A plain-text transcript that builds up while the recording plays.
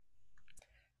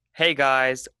Hey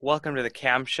guys, welcome to the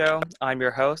Cam Show. I'm your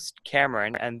host,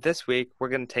 Cameron, and this week we're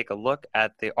going to take a look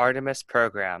at the Artemis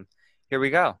program. Here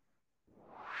we go.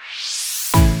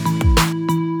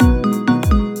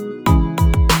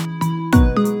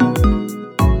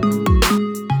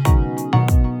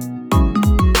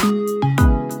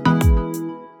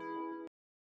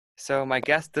 So my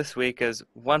guest this week is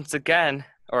once again,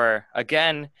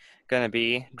 going to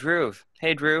be Dhruv.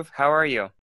 Hey Dhruv, how are you?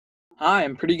 Hi,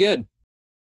 I'm pretty good.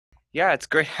 Yeah, it's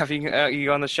great having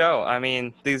you on the show. I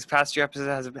mean, these past few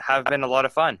episodes have been a lot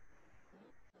of fun.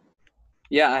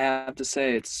 Yeah, I have to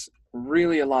say it's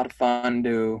really a lot of fun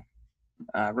to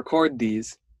record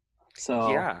these.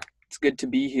 So Yeah, it's good to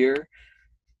be here.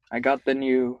 I got the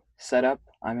new setup.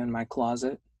 I'm in my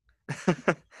closet.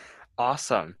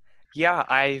 awesome. Yeah,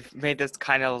 I've made this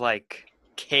kind of like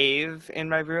cave in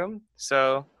my room.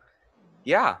 So,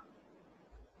 yeah,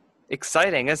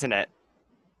 exciting, isn't it?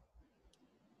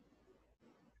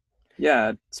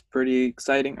 Yeah, it's pretty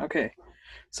exciting. Okay,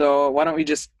 so why don't we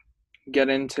just get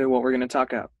into what we're going to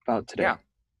talk about Yeah. today?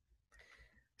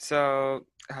 So,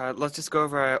 let's just go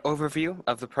over an overview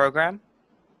of the program.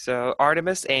 So,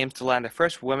 Artemis aims to land the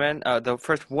first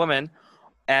woman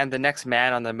and the next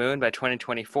man on the moon by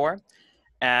 2024,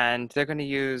 and they're going to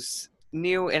use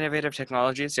new innovative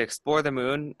technologies to explore the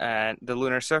moon and the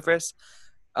lunar surface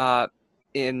uh,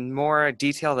 in more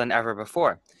detail than ever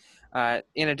before.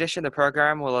 In addition, the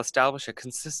program will establish a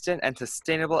consistent and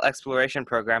sustainable exploration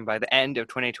program by the end of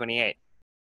 2028.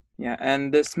 Yeah,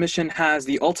 and this mission has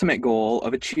the ultimate goal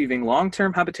of achieving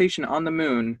long-term habitation on the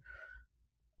moon,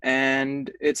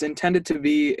 and it's intended to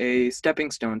be a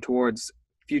stepping stone towards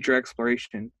future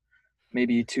exploration,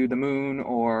 maybe to the moon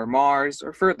or Mars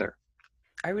or further.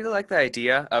 I really like the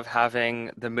idea of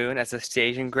having the moon as a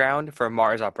staging ground for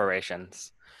Mars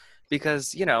operations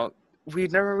because,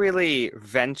 we've never really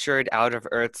ventured out of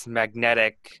Earth's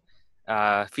magnetic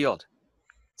field.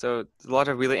 So, a lot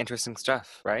of really interesting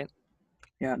stuff, right?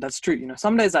 Yeah, that's true.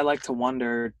 Some days I like to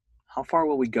wonder how far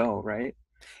will we go, right?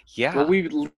 Will Yeah, we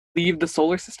leave the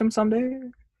solar system someday?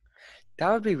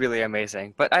 that would be really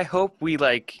amazing. But I hope we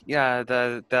the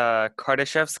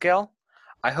Kardashev scale.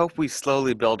 I hope we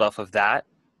slowly build off of that,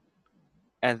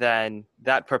 and then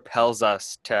that propels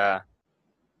us to,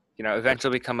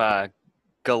 eventually become a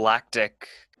galactic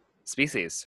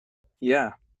species.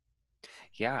 Yeah.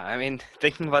 Yeah, I mean,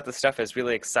 thinking about this stuff is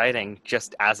really exciting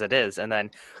just as it is, and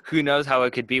then who knows how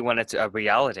it could be when it's a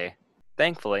reality.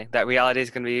 Thankfully, that reality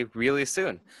is going to be really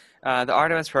soon. The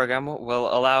Artemis program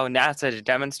will allow NASA to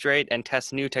demonstrate and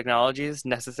test new technologies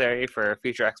necessary for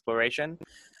future exploration.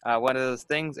 One of those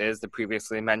things is the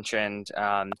previously mentioned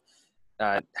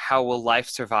how will life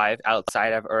survive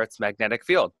outside of Earth's magnetic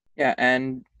field? Yeah,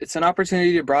 and it's an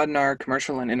opportunity to broaden our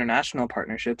commercial and international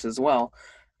partnerships as well.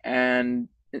 And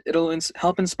it'll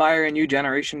help inspire a new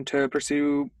generation to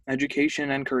pursue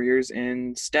education and careers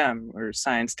in STEM, or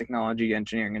science, technology,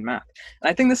 engineering, and math. And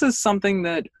I think this is something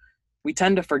that we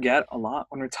tend to forget a lot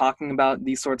when we're talking about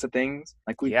these sorts of things.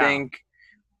 Like we Yeah, think,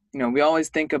 we always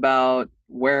think about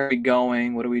where are we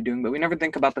going, what are we doing, but we never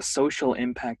think about the social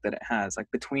impact that it has,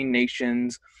 like between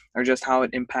nations, or just how it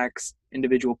impacts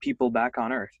individual people back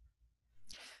on Earth.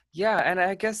 yeah, and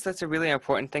I guess that's a really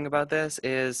important thing about this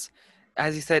is,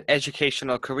 as you said,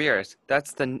 educational careers.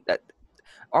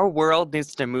 Our world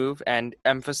needs to move and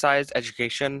emphasize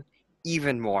education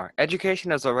even more.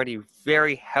 Education is already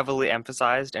very heavily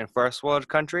emphasized in first world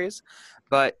countries,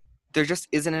 but there just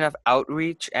isn't enough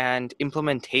outreach and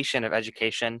implementation of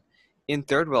education in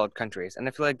third world countries. And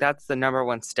I feel like that's the number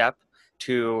one step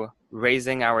to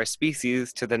raising our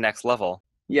species to the next level.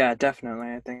 Yeah, definitely.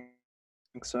 I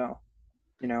think so.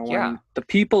 Yeah, When the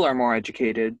people are more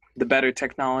educated, the better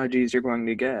technologies you're going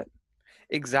to get.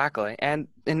 exactly. And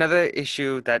another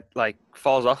issue that like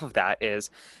falls off of that is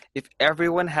if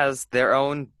everyone has their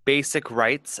own basic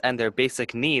rights and their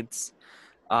basic needs,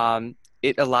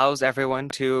 it allows everyone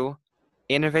to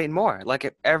innovate more. Like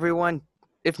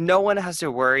if no one has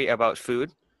to worry about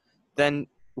food, then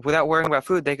without worrying about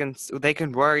food, they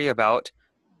can worry about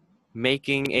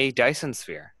making a Dyson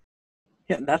sphere.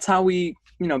 Yeah, that's how we,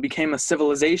 became a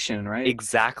civilization, right? As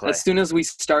Exactly. soon as we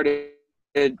started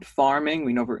farming,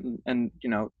 and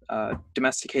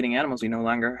domesticating animals, we no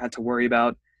longer had to worry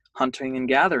about hunting and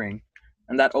gathering,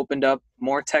 and that opened up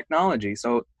more technology.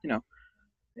 So,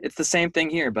 it's the same thing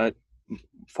here, but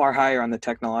far higher on the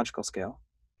technological scale.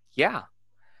 Yeah.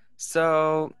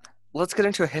 So let's get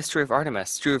into a history of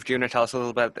Artemis. Drew, do you want to tell us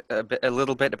a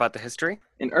little bit about the history?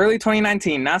 In early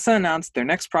 2019, NASA announced their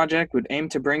next project would aim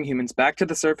to bring humans back to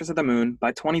the surface of the moon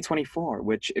by 2024,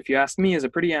 which, if you ask me, is a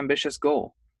pretty ambitious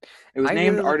goal. It was I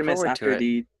named really look Artemis forward to after it.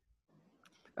 the.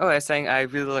 Oh, I was saying I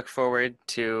really look forward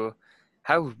to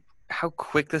how how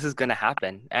quick this is going to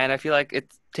happen. And I feel like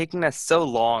it's taking us so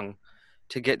long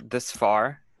to get this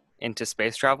far into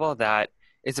space travel that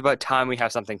it's about time we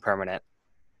have something permanent.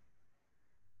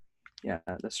 Yeah,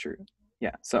 that's true.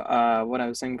 Yeah. So, what I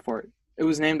was saying before, it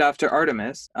was named after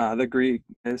Artemis, the Greek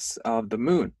goddess of the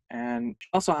moon, and she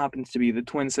also happens to be the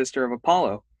twin sister of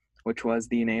Apollo, which was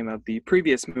the name of the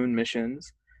previous moon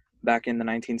missions back in the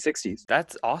 1960s.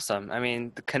 That's awesome. I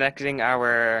mean, connecting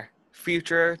our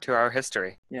future to our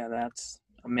history. Yeah, that's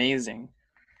amazing.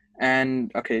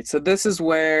 And okay, so this is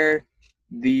where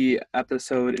the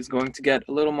episode is going to get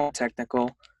a little more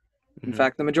technical. In Hmm.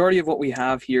 fact, the majority of what we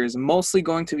have here is mostly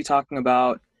going to be talking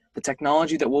about the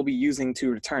technology that we'll be using to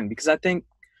return, because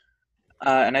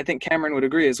and I think Cameron would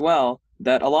agree as well,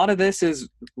 that a lot of this is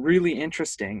really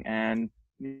interesting. And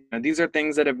these are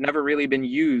things that have never really been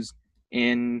used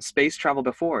in space travel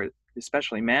before,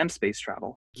 especially manned space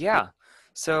travel. Yeah.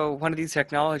 So one of these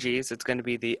technologies, it's going to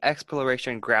be the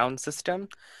Exploration Ground System.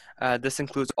 This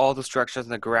includes all the structures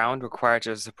on the ground required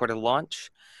to support a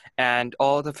launch, and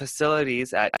all the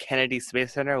facilities at Kennedy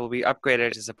Space Center will be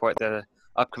upgraded to support the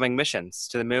upcoming missions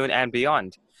to the moon and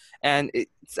beyond. And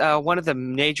it's one of the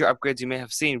major upgrades you may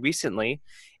have seen recently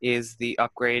is the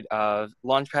upgrade of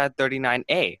Launchpad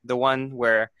 39A, the one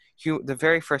where the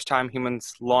very first time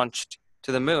humans launched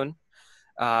to the moon,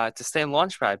 it's the same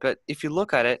launch pad. But if you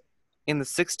look at it, in the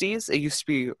 60s, it used to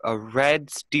be a red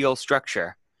steel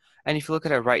structure. And if you look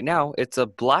at it right now, it's a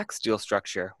black steel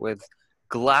structure with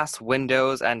glass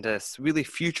windows and this really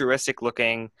futuristic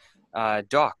looking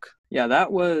dock. Yeah,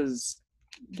 that was,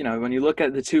 when you look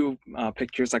at the two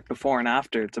pictures, like before and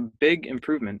after, it's a big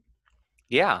improvement.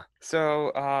 Yeah.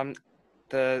 So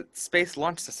the Space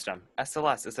Launch System,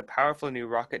 SLS, is a powerful new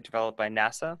rocket developed by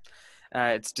NASA.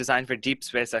 It's designed for deep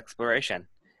space exploration,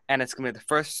 and it's going to be the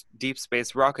first deep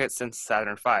space rocket since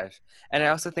Saturn V. And I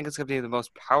also think it's going to be the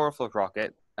most powerful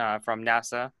rocket from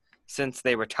NASA since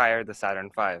they retired the Saturn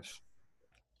V.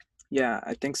 Yeah,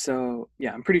 I think so.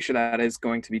 Yeah, I'm pretty sure that is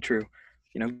going to be true,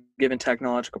 given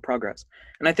technological progress.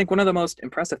 And I think one of the most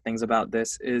impressive things about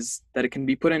this is that it can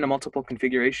be put into multiple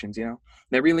configurations.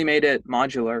 They really made it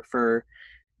modular for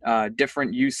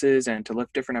different uses and to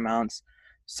lift different amounts.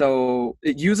 So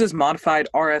it uses modified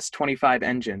RS-25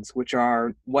 engines, which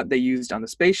are what they used on the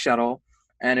space shuttle,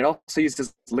 and it also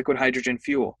uses liquid hydrogen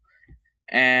fuel.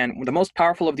 And the most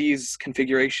powerful of these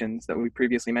configurations that we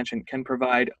previously mentioned can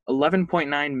provide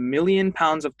 11.9 million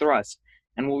pounds of thrust,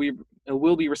 and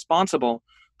will be responsible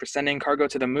for sending cargo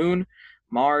to the moon,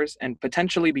 Mars, and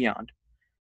potentially beyond.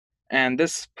 And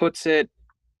this puts it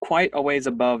quite a ways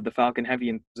above the Falcon Heavy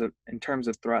in terms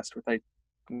of thrust, which I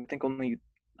think only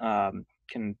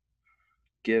can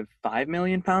give 5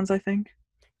 million pounds, I think. I'm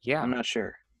Yeah. not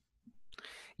sure.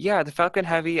 Yeah, the Falcon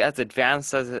Heavy, as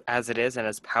advanced as it is and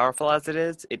as powerful as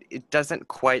it doesn't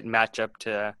quite match up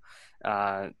to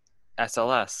uh,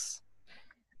 SLS.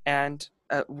 And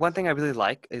one thing I really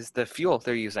like is the fuel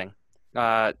they're using.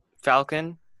 Uh,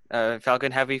 Falcon,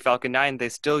 Falcon Heavy, Falcon 9, they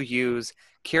still use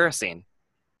kerosene.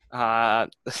 Uh,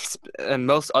 and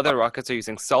most other rockets are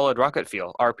using solid rocket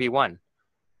fuel, RP1.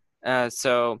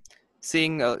 So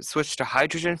seeing a switch to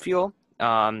hydrogen fuel,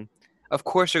 of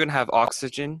course you're going to have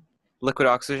oxygen, liquid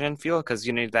oxygen fuel, because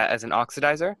you need that as an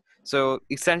oxidizer. So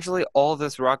essentially all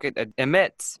this rocket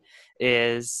emits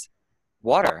is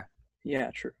water. Yeah,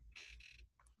 true.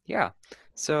 Yeah.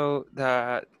 So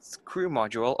the crew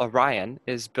module Orion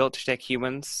is built to take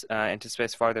humans into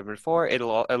space farther than before.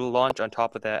 It'll launch on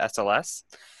top of the SLS,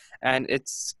 and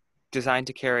it's designed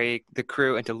to carry the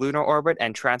crew into lunar orbit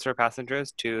and transfer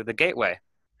passengers to the Gateway.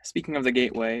 Speaking of the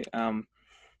Gateway,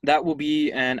 that will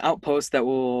be an outpost that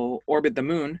will orbit the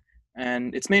moon,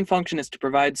 and its main function is to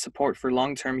provide support for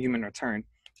long-term human return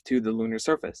to the lunar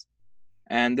surface.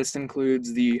 And this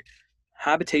includes the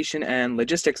Habitation and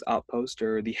Logistics Outpost,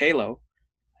 or the HALO.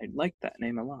 I like that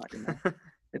name a lot.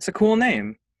 It's a cool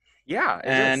name. Yeah, it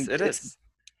is. And It it's is.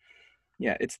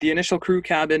 yeah, it's the initial crew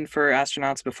cabin for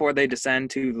astronauts before they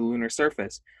descend to the lunar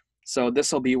surface. So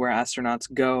this will be where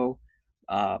astronauts go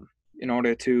in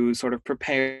order to sort of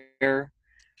prepare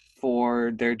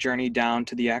for their journey down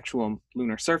to the actual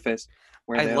lunar surface,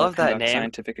 where I they'll love that conduct name.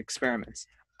 scientific experiments.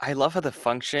 I love how the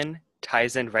function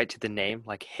ties in right to the name,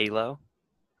 like Halo.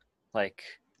 Like,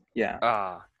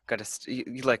 Yeah,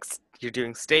 you're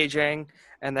doing staging,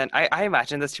 and then I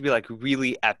imagine this to be like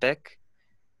really epic.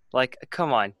 Like,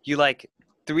 come on, you like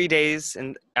 3 days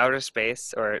in outer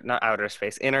space, or not outer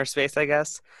space, inner space, I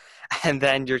guess, and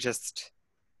then you're just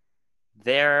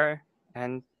there,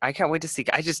 and I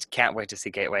just can't wait to see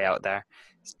Gateway out there.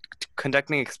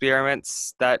 conducting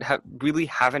experiments that really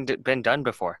haven't been done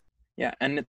before. Yeah,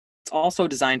 and it's also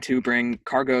designed to bring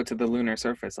cargo to the lunar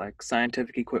surface, like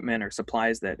scientific equipment or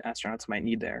supplies that astronauts might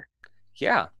need there.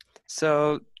 Yeah.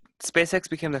 So SpaceX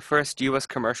became the first U.S.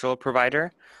 commercial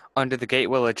provider under the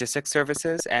Gateway Logistics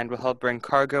Services and will help bring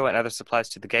cargo and other supplies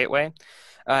to the Gateway.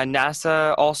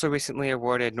 NASA also recently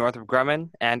awarded Northrop Grumman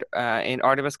and an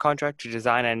Artemis contract to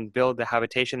design and build the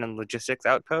habitation and logistics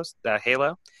outpost, the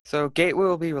HALO. So Gateway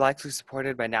will be likely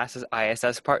supported by NASA's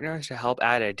ISS partners to help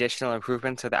add additional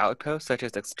improvements to the outpost, such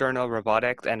as external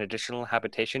robotics and additional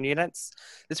habitation units.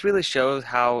 This really shows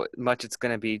how much it's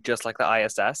going to be just like the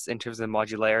ISS in terms of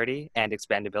modularity and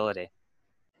expandability.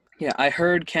 Yeah, I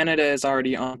heard Canada is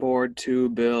already on board to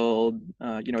build,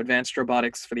 advanced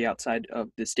robotics for the outside of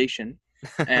the station,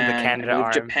 The and I Canada believe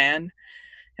arm, Japan,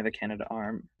 yeah, the Canada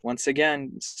arm, once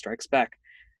again strikes back.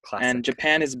 And classic.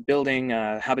 Japan is building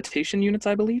habitation units,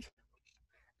 I believe.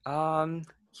 Um,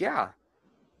 yeah,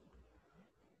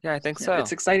 yeah, I think Yeah,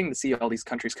 it's so. exciting to see all these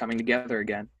countries coming together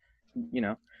again. You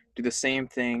know, do the same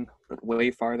thing but way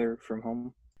farther from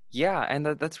home. Yeah, and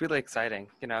that's really exciting,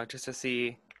 just to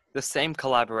see the same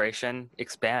collaboration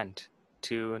expand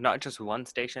to not just one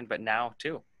station, but now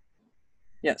two.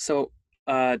 Yeah, so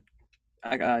uh,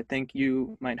 I think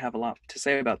you might have a lot to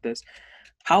say about this.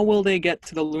 How will they get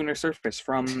to the lunar surface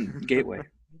from Gateway?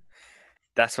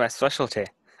 That's my specialty.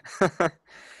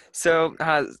 So,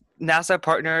 NASA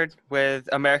partnered with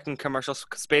American commercial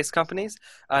space companies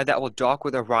that will dock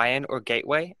with Orion or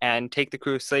Gateway and take the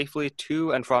crew safely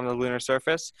to and from the lunar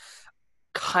surface,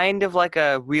 kind of like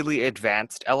a really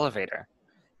advanced elevator,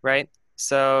 right?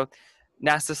 So,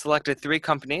 NASA selected three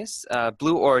companies: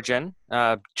 Blue Origin,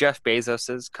 Jeff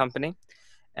Bezos's company,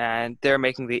 and they're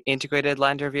making the integrated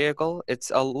lander vehicle.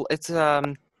 It's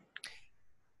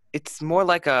more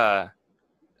like a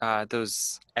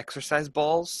those exercise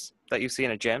balls that you see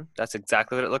in a gym. That's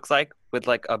exactly what it looks like, with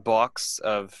like a box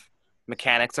of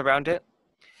mechanics around it.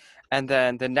 And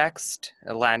then the next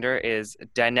lander is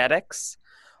Dynetics,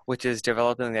 which is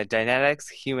developing the Dynetics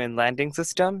Human Landing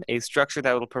System, a structure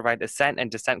that will provide ascent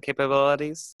and descent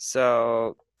capabilities.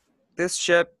 So this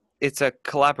ship, it's a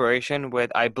collaboration with,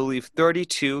 I believe,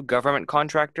 32 government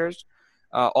contractors,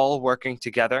 all working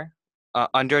together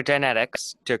under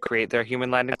Dynetics to create their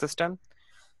human landing system.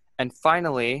 And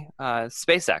finally,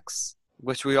 SpaceX,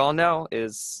 which we all know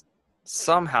is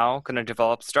somehow going to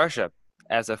develop Starship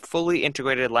as a fully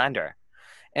integrated lander.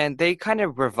 And they kind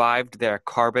of revived their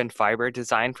carbon fiber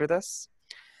design for this.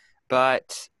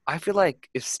 But I feel like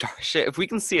if we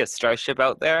can see a Starship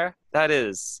out there, that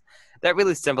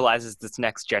really symbolizes this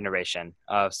next generation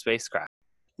of spacecraft.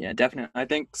 Yeah, definitely. I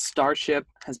think Starship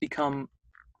has become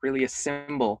really a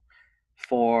symbol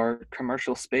for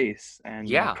commercial space and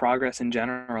Yeah, progress in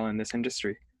general in this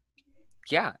industry.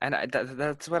 yeah, and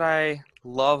that's what I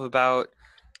love about.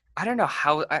 I don't know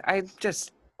how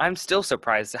I'm still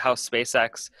surprised at how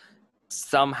SpaceX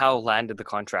somehow landed the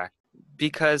contract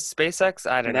because SpaceX,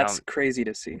 I Yeah, don't know. that's crazy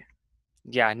to see.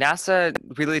 Yeah, NASA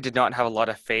really did not have a lot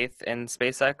of faith in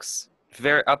SpaceX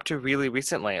very up to really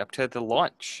recently, up to the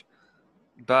launch.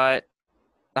 But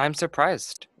I'm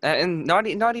surprised, and not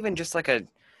even just like a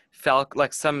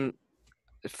like some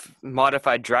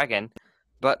modified Dragon,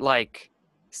 but like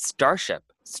Starship.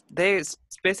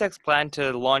 SpaceX planned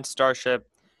to launch Starship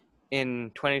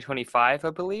in 2025, I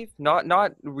believe.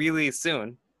 Not really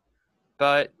soon,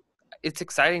 but it's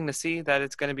exciting to see that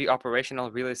it's going to be operational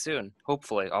really soon.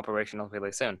 Hopefully, operational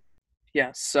really soon.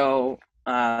 Yeah, so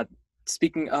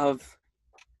speaking of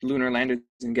lunar landers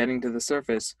and getting to the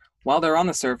surface, while they're on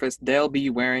the surface, they'll be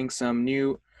wearing some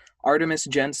new Artemis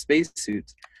Gen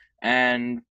spacesuits.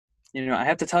 And, I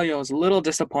have to tell you, I was a little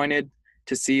disappointed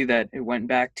to see that it went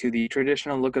back to the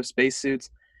traditional look of spacesuits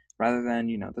rather than,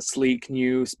 the sleek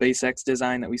new SpaceX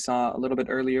design that we saw a little bit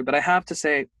earlier. But I have to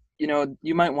say,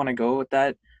 you might want to go with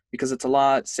that because it's a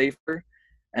lot safer.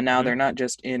 And now Hmm. they're not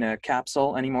just in a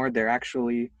capsule anymore, they're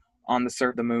actually on the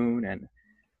surface of the moon and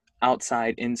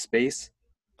outside in space.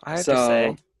 I have to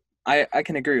say, So I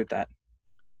can agree with that.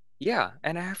 yeah,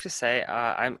 and I have to say,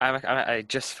 I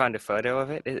just found a photo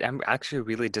of it. I'm actually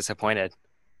really disappointed.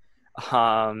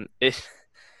 It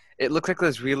it looks like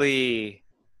those really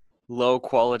low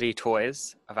quality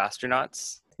toys of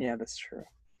astronauts. Yeah, that's true.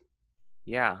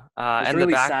 Yeah, It was and the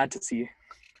really back. sad to see.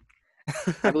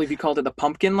 I believe you called it the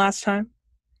pumpkin last time.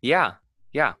 Yeah,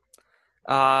 yeah.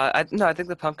 No, I think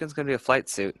the pumpkin's gonna be a flight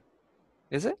suit.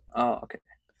 Is it? Oh, okay.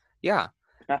 Yeah,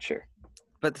 Not sure.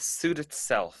 but the suit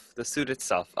itself.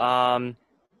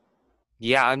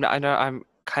 Yeah, I know, I'm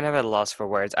kind of at a loss for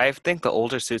words. I think the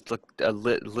older suits look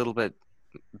little bit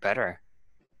better.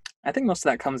 I think most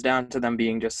of that comes down to them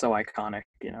being just so iconic,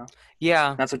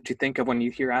 Yeah, That's what you think of when you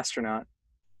hear astronaut.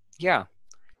 yeah.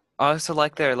 I also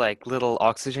like their like little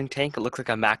oxygen tank. It looks like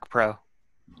a Mac Pro,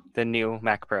 the new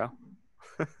Mac Pro.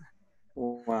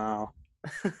 Wow.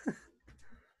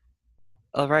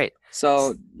 All right.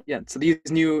 So yeah, so these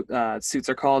new suits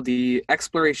are called the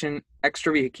Exploration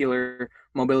Extravehicular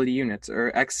Mobility Units,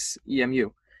 or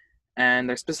XEMU, and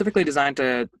they're specifically designed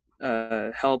to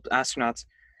help astronauts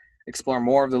explore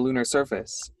more of the lunar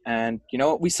surface. And you know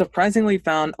what? We surprisingly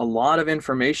found a lot of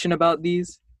information about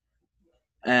these,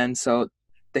 and so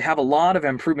they have a lot of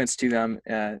improvements to them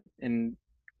in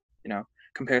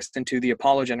comparison to the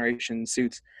Apollo generation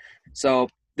suits. So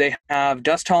they have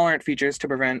dust tolerant features to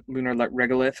prevent lunar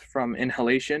regolith from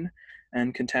inhalation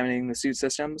and contaminating the suit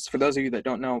systems. For those of you that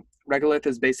don't know, regolith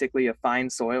is basically a fine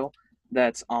soil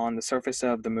that's on the surface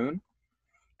of the moon,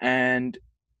 and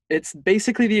it's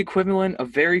basically the equivalent of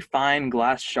very fine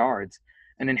glass shards,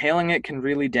 and inhaling it can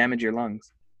really damage your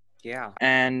lungs. Yeah.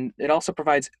 And it also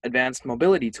provides advanced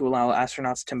mobility to allow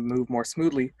astronauts to move more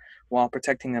smoothly while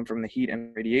protecting them from the heat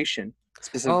and radiation, Oh,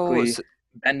 specifically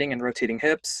bending and rotating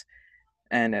hips.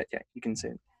 And yeah, you can say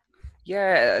it.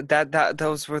 yeah. That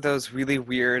those were those really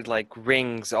weird like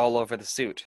rings all over the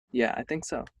suit. Yeah, I think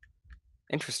so.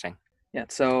 Interesting. Yeah,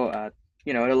 so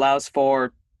it allows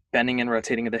for bending and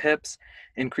rotating of the hips,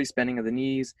 increased bending of the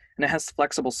knees, and it has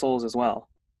flexible soles as well.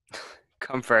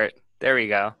 Comfort. There we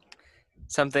go.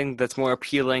 Something that's more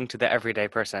appealing to the everyday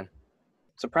person.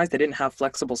 Surprised they didn't have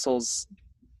flexible soles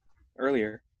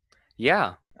earlier.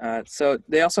 Yeah. So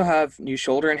they also have new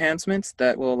shoulder enhancements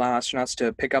that will allow astronauts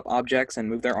to pick up objects and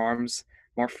move their arms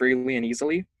more freely and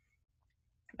easily.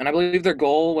 And I believe their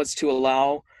goal was to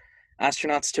allow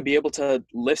astronauts to be able to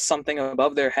lift something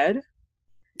above their head,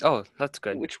 Oh, that's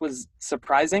good. which was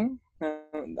surprising.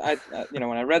 When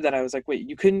I read that, I was like, wait,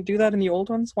 you couldn't do that in the old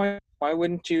ones? Why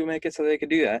wouldn't you make it so they could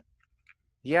do that?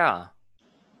 Yeah.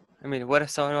 I mean, what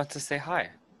if someone wants to say hi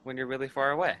when you're really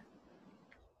far away?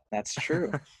 That's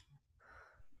true.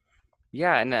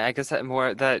 Yeah, and I guess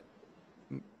that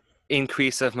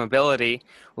increase of mobility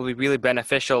will be really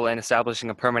beneficial in establishing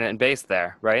a permanent base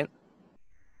there, right?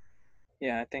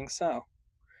 Yeah, I think so.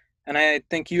 And I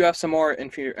think you have some more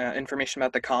information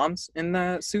about the comms in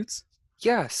the suits.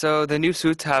 Yeah, so the new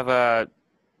suits have a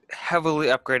heavily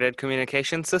upgraded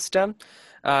communication system.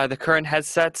 The current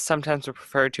headsets, sometimes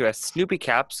referred to as Snoopy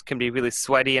caps, can be really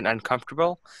sweaty and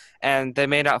uncomfortable, and they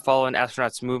may not follow an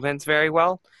astronaut's movements very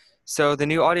well. So the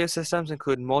new audio systems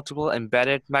include multiple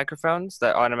embedded microphones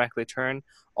that automatically turn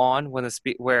on when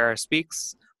the wearer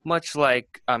speaks, much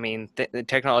like, I mean, the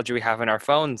technology we have in our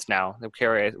phones now that we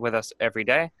carry it with us every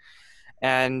day.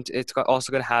 And it's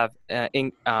also going to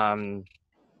have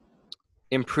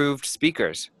improved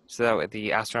speakers so that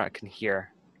the astronaut can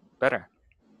hear better.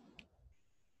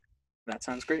 That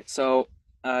sounds great. So,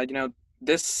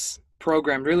 this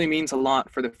program really means a lot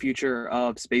for the future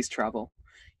of space travel.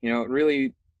 It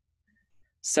really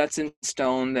sets in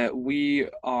stone that we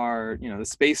are, the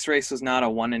space race is not a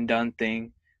one and done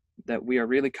thing, that we are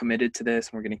really committed to this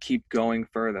and we're going to keep going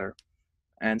further.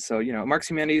 And so, it marks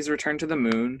humanity's return to the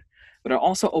moon, but it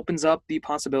also opens up the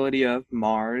possibility of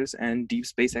Mars and deep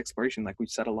space exploration, like we've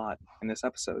said a lot in this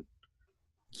episode.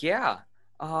 Yeah,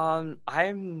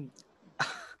 I'm.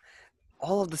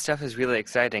 All of the stuff is really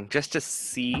exciting just to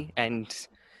see. And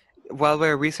while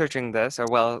we're researching this, or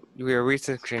while we were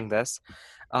researching this,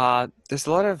 there's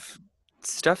a lot of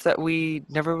stuff that we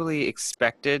never really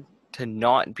expected to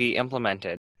not be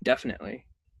implemented. Definitely.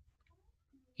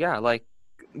 Yeah, like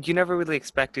you never really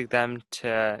expected them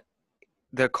to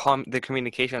the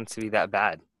communications to be that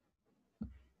bad.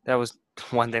 That was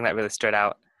one thing that really stood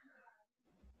out.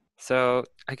 So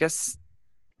I guess,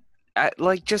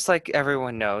 like just like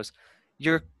everyone knows,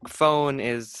 your phone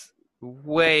is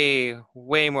way,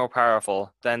 way more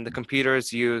powerful than the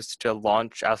computers used to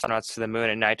launch astronauts to the moon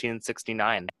in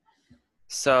 1969.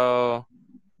 So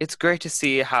it's great to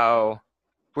see how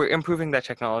we're improving that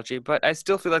technology, but I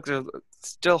still feel like they're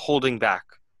still holding back,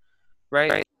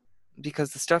 right?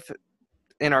 Because the stuff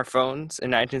in our phones in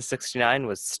 1969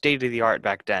 was state of the art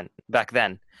back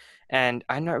then, and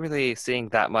I'm not really seeing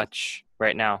that much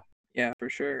right now. Yeah, for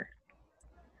sure.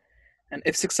 And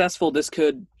if successful, this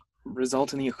could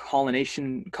result in the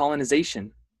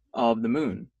colonization of the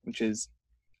moon, which is,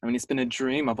 I mean, it's been a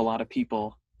dream of a lot of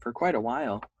people for quite a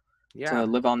while to Yeah.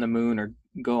 live on the moon or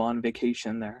go on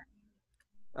vacation there.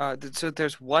 So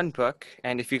there's one book,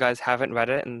 and if you guys haven't read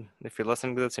it, and if you're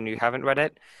listening to this and you haven't read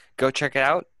it, go check it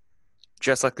out.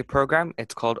 Just like the program,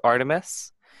 it's called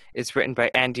Artemis. It's written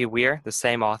by Andy Weir, the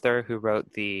same author who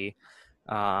wrote The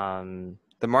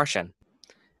Martian.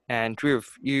 And Dhruv,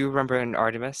 you remember in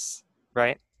Artemis,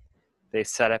 right? They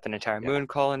set up an entire Yeah, moon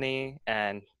colony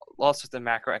and all sorts of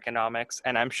macroeconomics.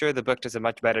 And I'm sure the book does a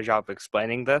much better job of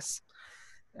explaining this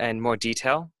in more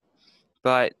detail.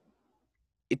 But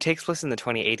it takes place in the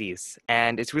 2080s,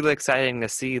 and it's really exciting to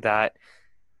see that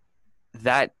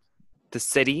the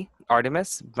city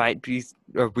Artemis might be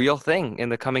a real thing in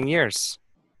the coming years.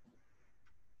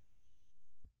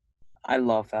 I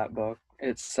love that book.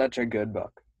 It's such a good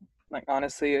book. Like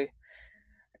honestly,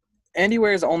 Andy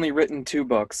Weir's only written two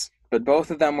books, but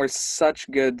both of them were such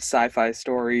good sci-fi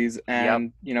stories,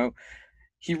 Yep. and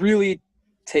he really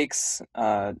takes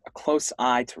a close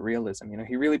eye to realism.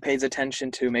 He really pays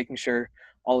attention to making sure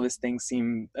all of his things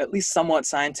seem at least somewhat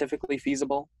scientifically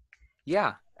feasible.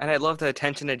 Yeah. And I love the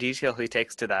attention to detail he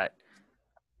takes to that.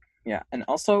 Yeah, and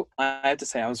also I have to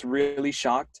say I was really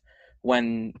shocked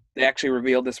when they actually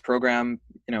revealed this program,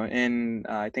 in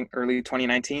I think early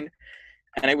 2019,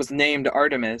 and it was named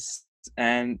Artemis.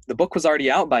 And the book was already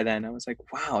out by then. I was like,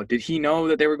 wow, did he know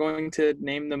that they were going to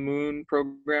name the moon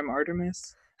program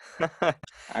Artemis?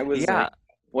 I was Yeah, like,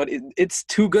 what? It's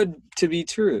too good to be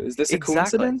true. Is this a exactly.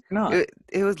 coincidence or not?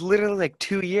 It was literally like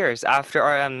 2 years after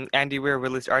our, Andy Weir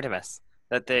released Artemis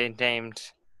that they named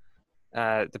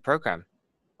the program.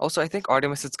 Also, I think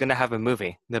Artemis is going to have a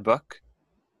movie. The book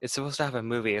is supposed to have a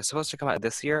movie. It's supposed to come out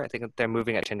this year. I think they're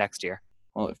moving it to next year.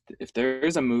 Well, if there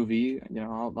is a movie,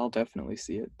 I'll definitely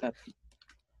see it. That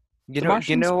You The know, you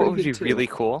Martian's know what pretty would be good too. really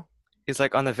cool? Is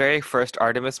like on the very first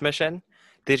Artemis mission,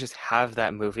 they just have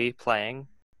that movie playing.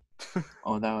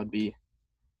 Oh, that would be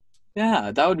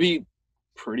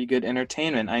pretty good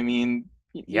entertainment. I mean,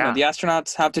 Yeah, the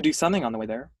astronauts have to do something on the way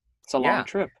there. It's a long yeah,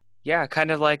 trip. yeah.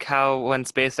 Kind of like how when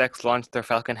SpaceX launched their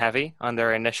Falcon Heavy on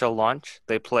their initial launch,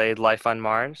 they played "Life on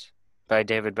Mars" by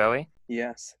David Bowie.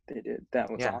 Yes, they did. That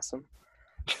was Yeah, awesome.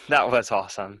 that was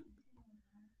awesome.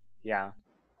 Yeah,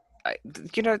 I,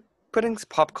 you know, putting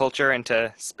pop culture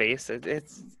into space,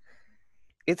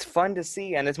 it's fun to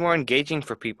see, and it's more engaging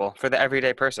for people, for the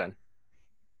everyday person.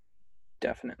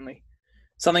 Definitely.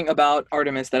 Something about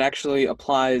Artemis that actually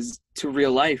applies to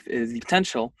real life is the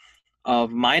potential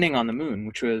of mining on the moon,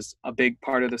 which was a big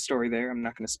part of the story there. I'm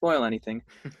not going to spoil anything,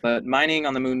 but mining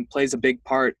on the moon plays a big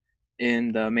part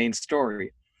in the main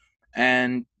story.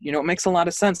 And, it makes a lot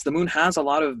of sense. The moon has a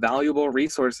lot of valuable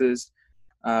resources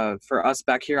for us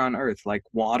back here on Earth, like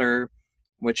water,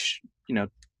 which,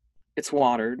 it's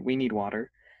water. We need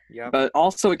water. Yep. But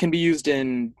also, it can be used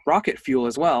in rocket fuel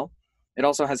as well. It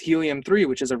also has helium-3,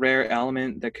 which is a rare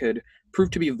element that could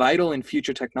prove to be vital in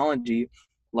future technology,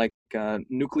 like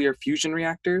nuclear fusion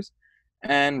reactors,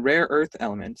 and rare earth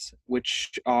elements,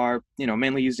 which are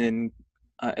mainly used in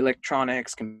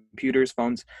electronics, computers,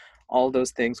 phones, all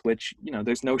those things, which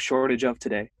there's no shortage of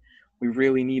today. We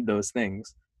really need those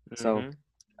things. So,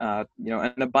 Mm-hmm.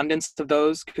 an abundance of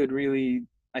those could really,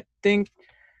 I think,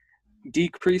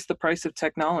 decrease the price of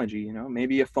technology.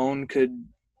 Maybe a phone could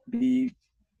be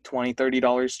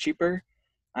 $20-$30 cheaper.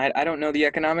 I don't know the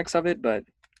economics of it, but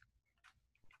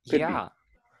could be. Yeah.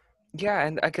 Yeah,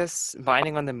 and I guess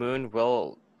mining on the moon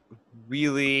will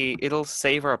really it'll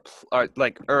save our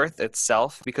like Earth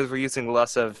itself because we're using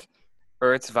less of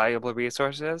Earth's valuable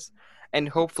resources. And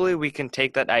hopefully we can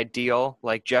take that ideal,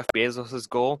 like Jeff Bezos's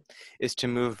goal is to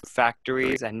move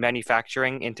factories and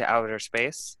manufacturing into outer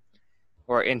space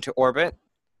or into orbit.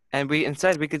 And we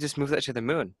could just move that to the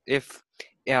moon. If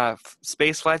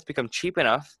space flights become cheap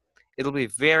enough, it'll be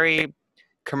very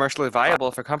commercially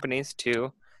viable for companies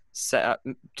to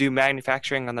do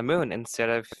manufacturing on the moon instead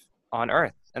of on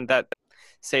Earth, and that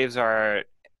saves our.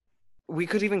 We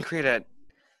could even create a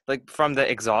like from the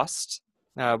exhaust.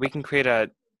 We can create a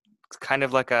kind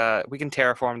of like a we can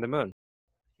terraform the moon.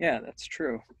 Yeah, that's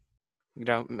true. Move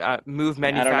I don't know how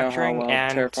manufacturing well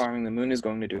and terraforming the moon is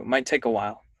going to do. It might take a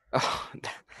while. oh,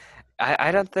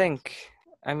 I don't think.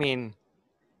 I mean,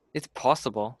 it's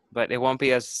possible, but it won't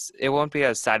be as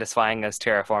satisfying as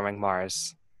terraforming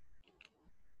Mars.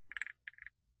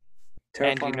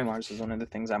 And Terraforming Mars is one of the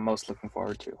things I'm most looking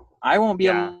forward to. I won't be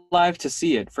yeah, alive to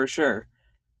see it for sure, are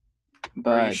you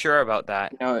but sure about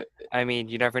that? you know, I mean,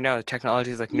 you never know.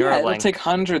 Technologies like yeah, it'll Neuralink. take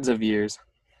hundreds of years.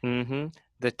 Mm-hmm.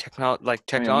 Like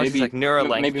technologies like Maybe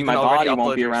Neuralink, maybe you can my already body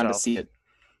won't upload be around to yourself. see it.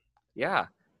 Yeah.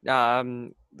 My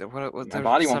There's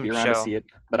body won't some be around to show. see it,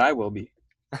 but I will be.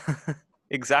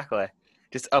 Exactly.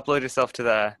 Just upload yourself to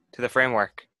the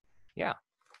framework. Yeah.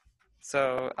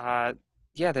 So,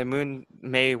 yeah, the moon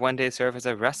may one day serve as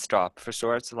a rest stop for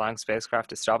sorts, allowing spacecraft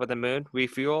to stop at the moon,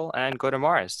 refuel, and go to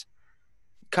Mars.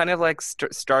 Kind of like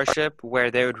Starship, where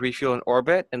they would refuel in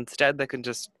orbit. Instead, they can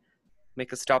just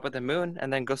make a stop at the moon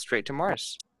and then go straight to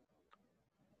Mars.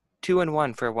 Two and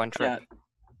one for one Yeah, trip.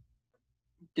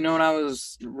 when I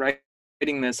was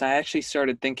writing this, I actually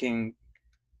started thinking,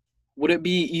 would it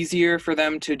be easier for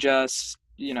them to just,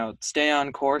 stay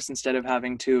on course instead of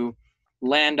having to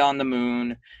land on the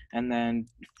moon and then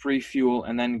free fuel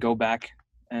and then go back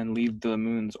and leave the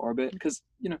moon's orbit? Because,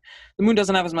 the moon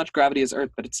doesn't have as much gravity as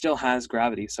Earth, but it still has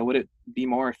gravity. So would it be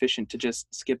more efficient to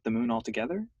just skip the moon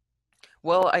altogether?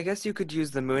 Well, I guess you could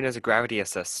use the moon as a gravity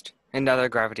assist. Another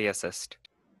gravity assist.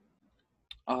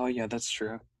 Oh, yeah, that's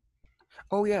true.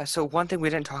 Oh yeah, so one thing we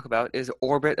didn't talk about is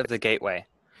orbit of the Gateway.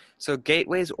 So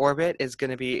Gateway's orbit is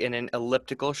going to be in an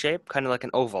elliptical shape, kind of like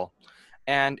an oval.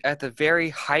 And at the very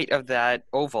height of that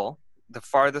oval, the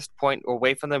farthest point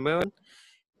away from the moon,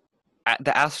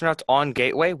 the astronauts on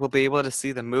Gateway will be able to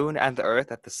see the moon and the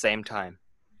Earth at the same time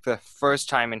for the first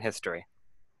time in history.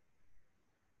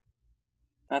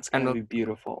 That's And going to be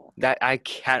beautiful. that I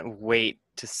can't wait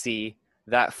to see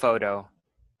that photo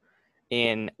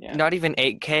in Yeah. not even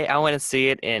 8K. I want to see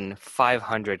it in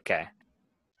 500K.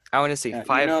 I want to see Yeah,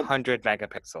 500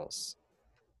 megapixels.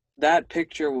 that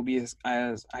picture will be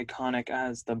as iconic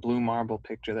as the blue marble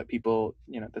picture that people,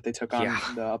 that they took Yeah,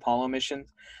 on the Apollo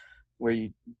missions, where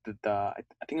I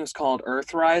think it was called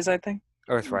Earthrise, I think,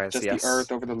 Earthrise, just the yes.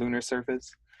 Earth over the lunar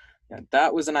surface. Yeah,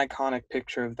 that was an iconic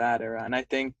picture of that era, and I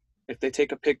think if they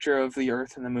take a picture of the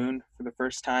Earth and the Moon for the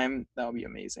first time, that'll be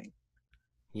amazing.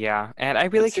 Yeah, and I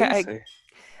But really can't. seriously,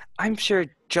 I'm sure,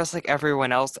 just like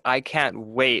everyone else, I can't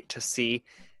wait to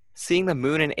seeing the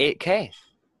moon in 8K.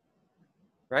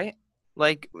 Right?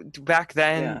 Like back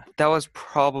then, yeah, that was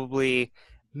probably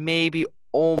maybe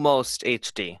almost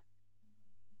HD.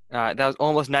 That was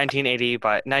almost 1980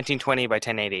 by 1920 by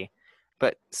 1080.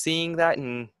 But seeing that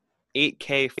in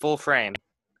 8K full frame,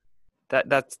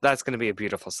 that's going to be a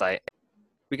beautiful sight.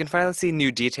 We can finally see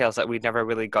new details that we never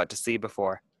really got to see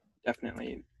before.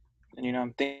 definitely. And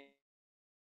I'm thinking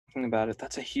about it.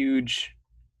 That's a huge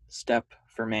step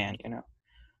for man.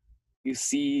 You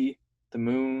see the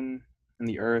moon and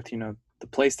the earth, the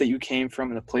place that you came from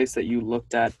and the place that you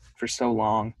looked at for so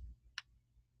long.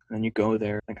 And then you go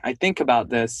there. Like, I think about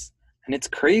this and it's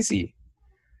crazy.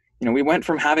 We went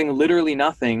from having literally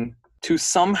nothing to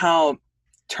somehow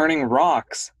turning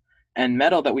rocks and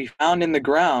metal that we found in the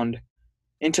ground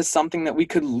into something that we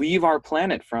could leave our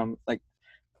planet from. Like,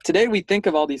 today we think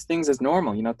of all these things as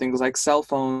normal, things like cell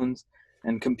phones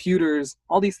and computers.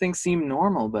 All these things seem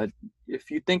normal, but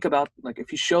if you think about, like,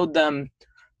 if you showed them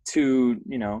to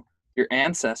your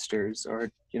ancestors or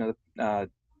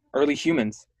early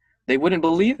humans, they wouldn't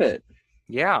believe it.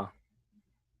 Yeah.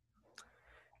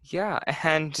 Yeah,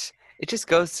 and it just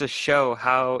goes to show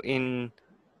how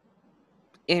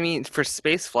I mean, for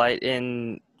spaceflight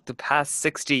in the past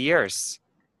 60 years,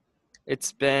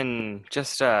 it's been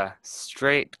just a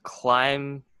straight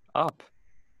climb up.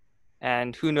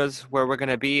 And who knows where we're going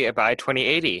to be by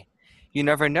 2080? You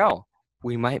never know.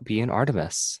 We might be in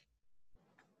Artemis,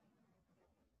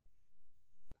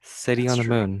 city That's on the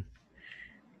true. moon.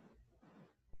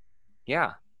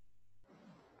 Yeah.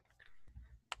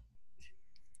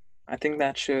 I think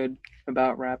that should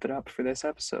about wrap it up for this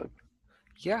episode.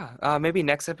 Yeah. Maybe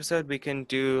next episode we can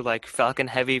do like Falcon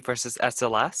Heavy versus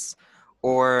SLS,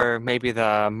 or maybe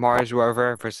the Mars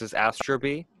rover versus Astro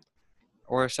B,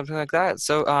 or something like that.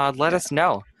 So let Yeah, us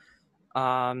know.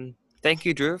 Thank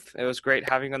you, Drew. It was great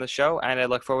having you on the show, and I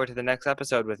look forward to the next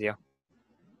episode with you.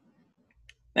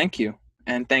 thank you,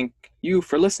 and thank you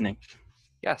for listening.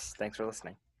 Yes, thanks for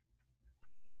listening.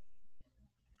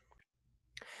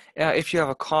 If you have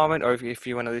a comment or if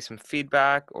you want to leave some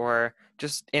feedback or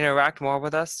just interact more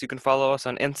with us, you can follow us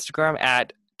on Instagram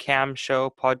at Cam Show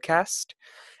Podcast,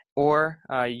 or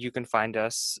you can find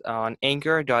us on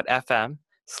anchor.fm/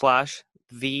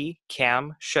 the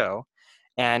Cam Show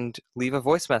and leave a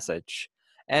voice message.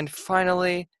 And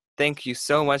finally, thank you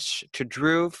so much to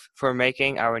Drew for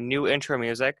making our new intro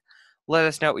music. Let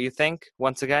us know what you think.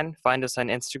 Once again, find us on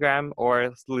Instagram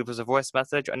or leave us a voice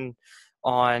message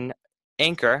on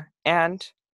Anchor,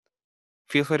 and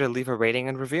feel free to leave a rating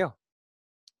and review.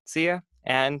 See ya,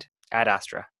 and ad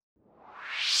astra.